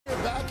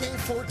Game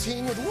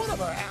 14 with one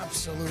of our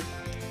absolute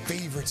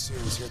favorite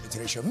series here at the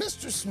Today Show.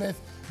 Mr.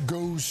 Smith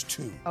goes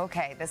to.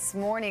 Okay, this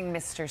morning,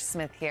 Mr.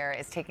 Smith here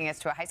is taking us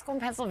to a high school in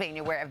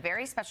Pennsylvania where a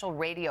very special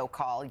radio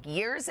call,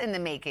 years in the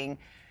making,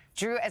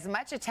 drew as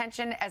much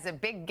attention as a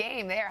big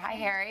game there. Hi,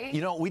 Harry.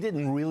 You know, we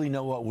didn't really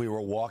know what we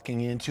were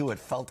walking into. It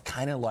felt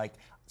kind of like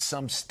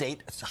some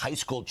state high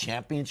school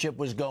championship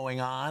was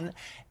going on.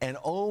 And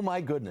oh my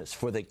goodness,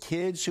 for the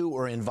kids who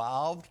were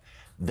involved,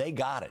 they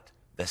got it.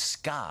 The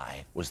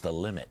sky was the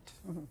limit.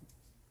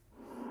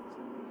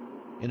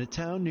 In a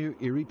town near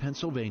Erie,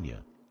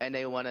 Pennsylvania,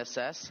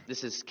 NA1SS,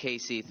 this is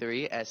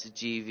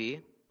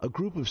KC3SGV. a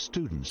group of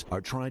students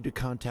are trying to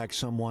contact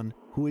someone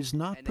who is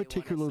not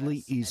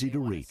particularly easy to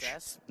reach.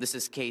 This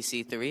is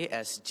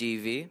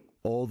KC3SGV.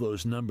 All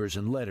those numbers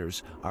and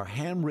letters are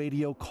ham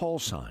radio call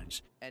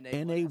signs.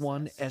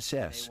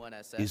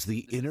 NA1SS is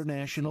the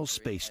International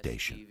Space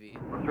Station.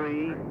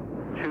 3,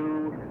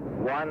 2,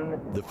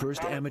 1. The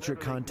first amateur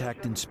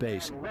contact in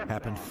space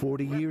happened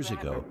 40 years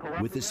ago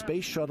with the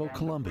Space Shuttle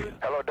Columbia.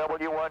 Hello,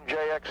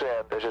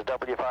 W1JXN. This is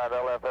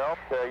W5LFL.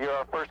 You're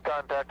our first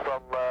contact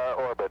from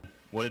orbit.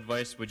 What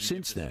advice would you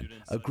Since give to then,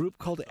 students a group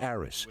called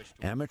ARRL,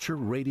 Amateur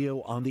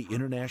Radio on the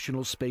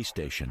International Space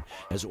Station,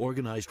 has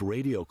organized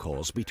radio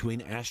calls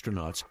between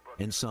astronauts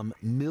and some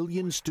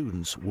million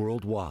students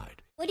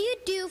worldwide. What do you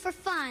do for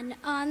fun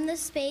on the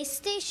space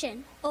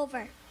station?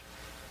 Over.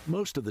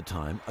 Most of the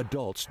time,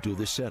 adults do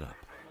the setup.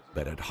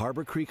 But at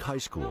Harborcreek High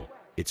School,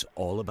 it's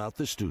all about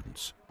the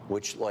students.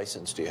 Which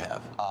license do you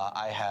have?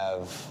 I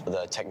have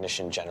the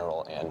Technician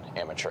General and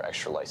Amateur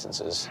Extra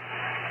licenses.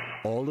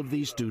 All of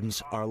these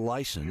students are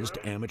licensed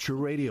amateur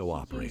radio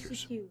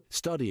operators,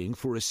 studying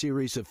for a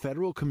series of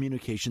federal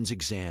communications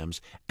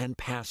exams and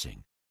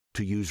passing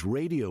to use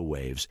radio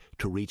waves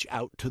to reach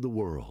out to the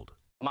world.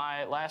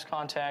 My last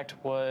contact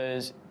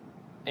was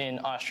in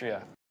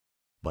Austria.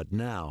 But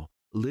now,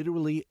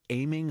 literally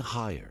aiming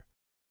higher.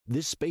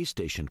 This space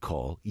station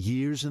call,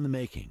 years in the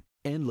making,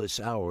 endless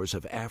hours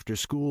of after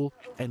school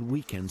and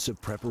weekends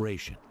of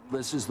preparation.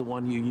 This is the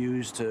one you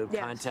use to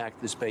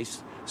contact the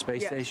space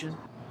station?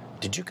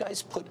 Did you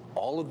guys put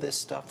all of this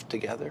stuff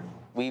together?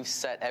 We've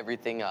set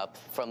everything up,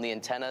 from the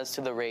antennas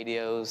to the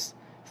radios,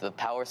 to the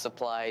power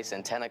supplies,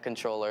 antenna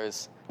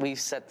controllers. We've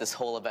set this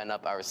whole event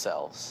up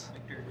ourselves.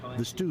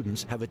 The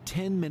students have a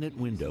 10-minute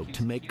window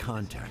to make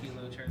contact,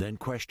 then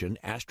question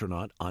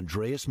astronaut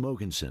Andreas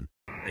Mogensen.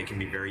 They can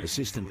be very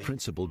Assistant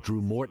Principal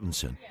Drew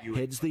Mortensen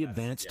heads the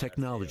Advanced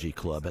Technology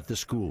Club at the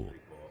school.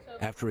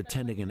 After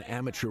attending an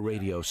amateur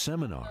radio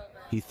seminar,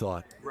 he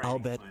thought, I'll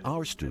bet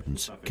our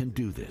students can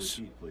do this.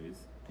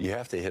 You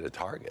have to hit a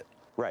target.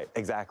 Right,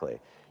 exactly.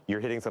 You're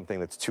hitting something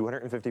that's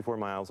 254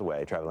 miles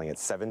away, traveling at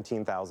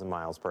 17,000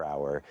 miles per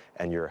hour,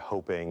 and you're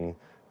hoping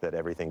that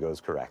everything goes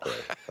correctly.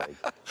 Like,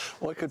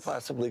 What could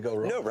possibly go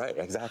wrong? no, right,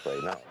 exactly,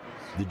 no.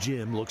 The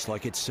gym looks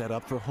like it's set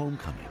up for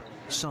homecoming.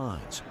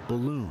 Signs,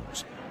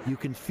 balloons. You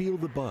can feel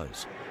the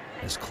buzz.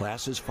 As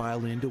classes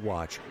file in to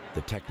watch,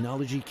 the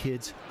technology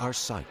kids are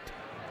psyched,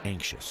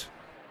 anxious.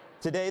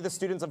 Today, the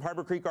students of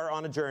Harborcreek are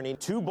on a journey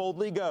to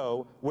boldly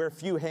go where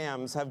few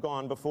hams have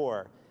gone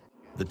before.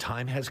 The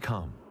time has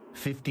come.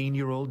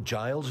 15-year-old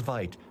Giles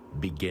Veit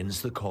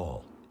begins the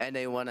call.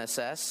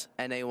 NA1SS,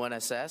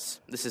 NA1SS,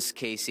 this is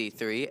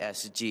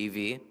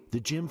KC3SGV. The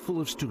gym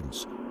full of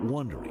students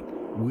wondering,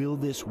 will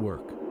this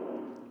work?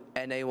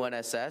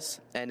 NA1SS,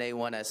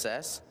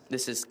 NA1SS,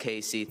 this is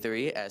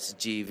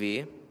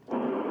KC3SGV.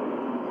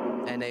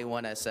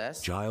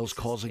 NA1SS. Giles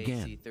calls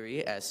again.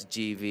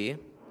 KC3SGV.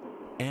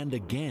 And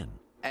again.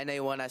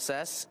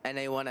 NA1SS,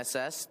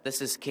 NA1SS,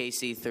 this is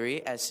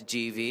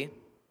KC3SGV.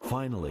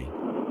 Finally,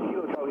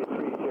 Kilo Charlie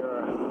 3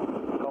 Sierra,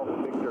 Golf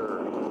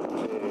Victor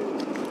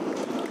is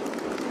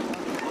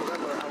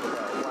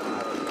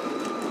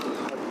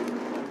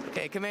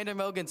Okay, Commander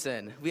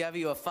Mogensen, we have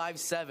you a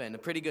 5-7, a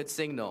pretty good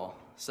signal.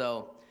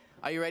 So,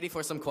 are you ready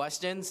for some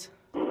questions?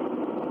 I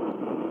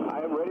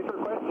am ready for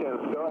questions.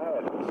 Go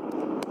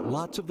ahead.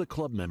 lots of the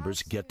club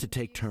members get to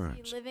take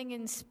turns. Living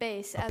in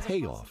space A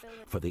payoff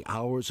for the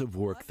hours of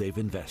work they've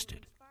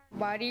invested.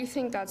 Why do you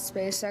think that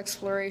space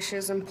exploration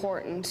is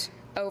important?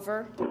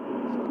 Over.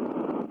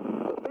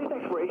 Space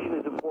exploration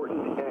is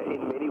important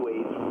in many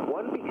ways.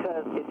 One,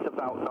 because it's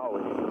about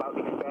knowledge. It's about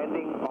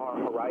expanding our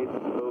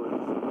horizons, both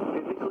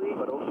physically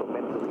but also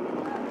mentally.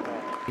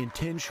 In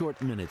 10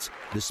 short minutes,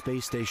 the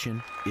space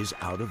station is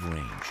out of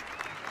range.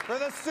 For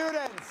the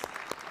students!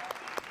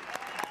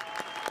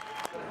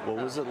 What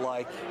was it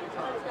like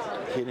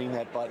hitting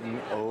that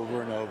button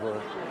over and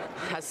over?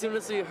 As soon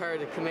as we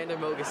heard Commander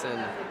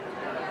Mogensen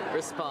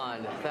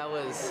respond, that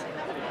was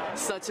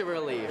such a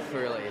relief,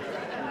 really.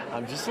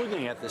 I'm just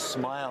looking at the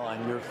smile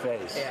on your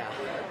face. Yeah.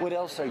 What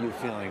else are you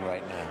feeling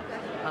right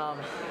now?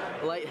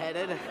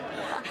 Lightheaded.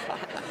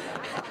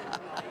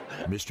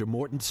 Mr.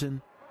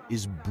 Mortensen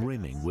is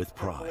brimming with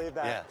pride.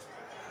 Yeah.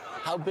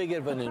 How big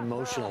of an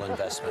emotional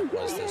investment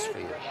was this for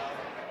you?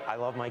 I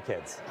love my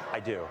kids. I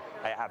do.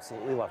 I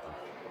absolutely love them.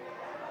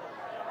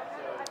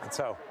 And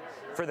so,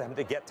 for them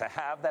to get to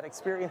have that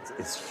experience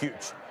is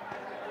huge.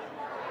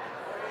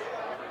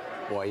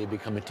 why you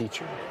become a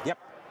teacher? Yep,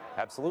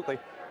 absolutely.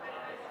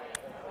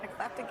 I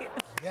clapped again.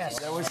 Yes.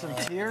 There was some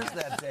tears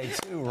that day,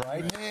 too,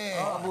 right?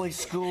 Yeah. Public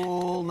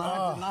school,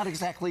 not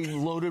exactly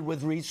loaded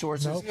with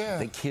resources. Nope. Yeah.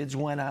 The kids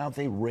went out,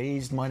 they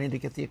raised money to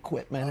get the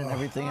equipment and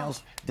everything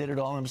else, did it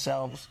all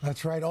themselves.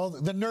 That's right. All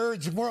the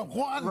nerds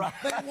won. Right.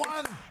 They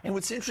won. And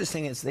what's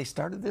interesting is they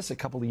started this a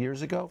couple of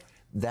years ago.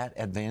 That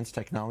advanced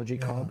technology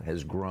club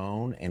has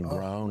grown and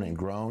grown and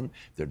grown.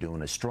 They're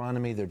doing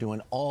astronomy. They're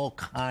doing all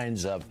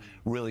kinds of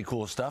really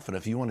cool stuff. And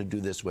if you want to do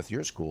this with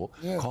your school,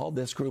 call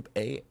this group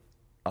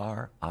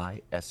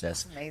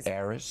ARRISS.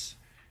 ARRIS.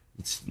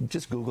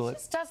 Just Google it. It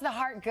just does the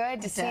heart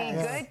good to see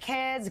good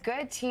kids,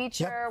 good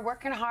teacher,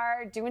 working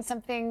hard, doing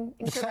something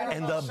incredible.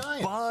 And the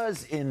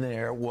buzz in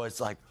there was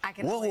like,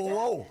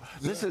 whoa,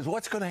 this is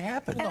what's going to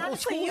happen. And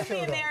honestly, you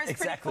being there is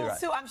pretty cool,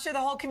 too. I'm sure the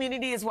whole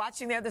community is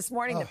watching there this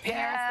morning, the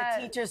parents,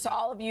 the teachers, to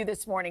all of you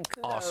this morning.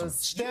 Kudos. Awesome.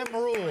 STEM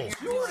rules.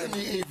 You were in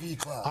the AV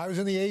club. I was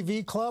in the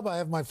AV club. I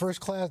have my first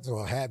class,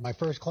 had my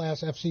first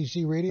class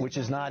FCC radio. Which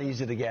is not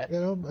easy to get.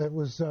 You know, it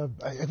was a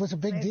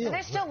big deal. But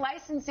they're still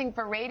licensing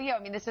for radio. I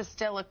mean, this is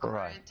still a current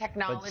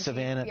technology. But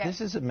Savannah,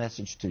 this is a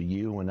message to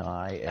you and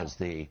I as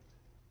the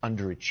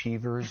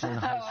underachievers in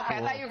high school.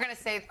 I thought you were going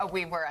to say,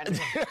 we were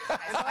underachievers.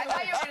 I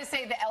thought you were going to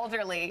say the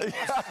elderly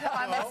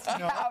on this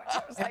couch.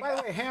 And by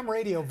the way, ham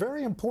radio,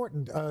 very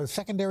important.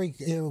 Secondary,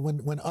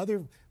 when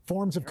other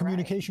forms of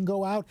communication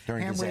go out,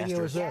 during ham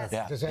radio is there.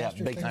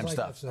 Disasters, big time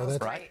stuff. So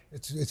that's right.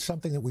 It's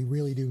something that we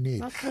really do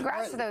need. Well,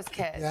 congrats to those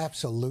kids.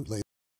 Absolutely.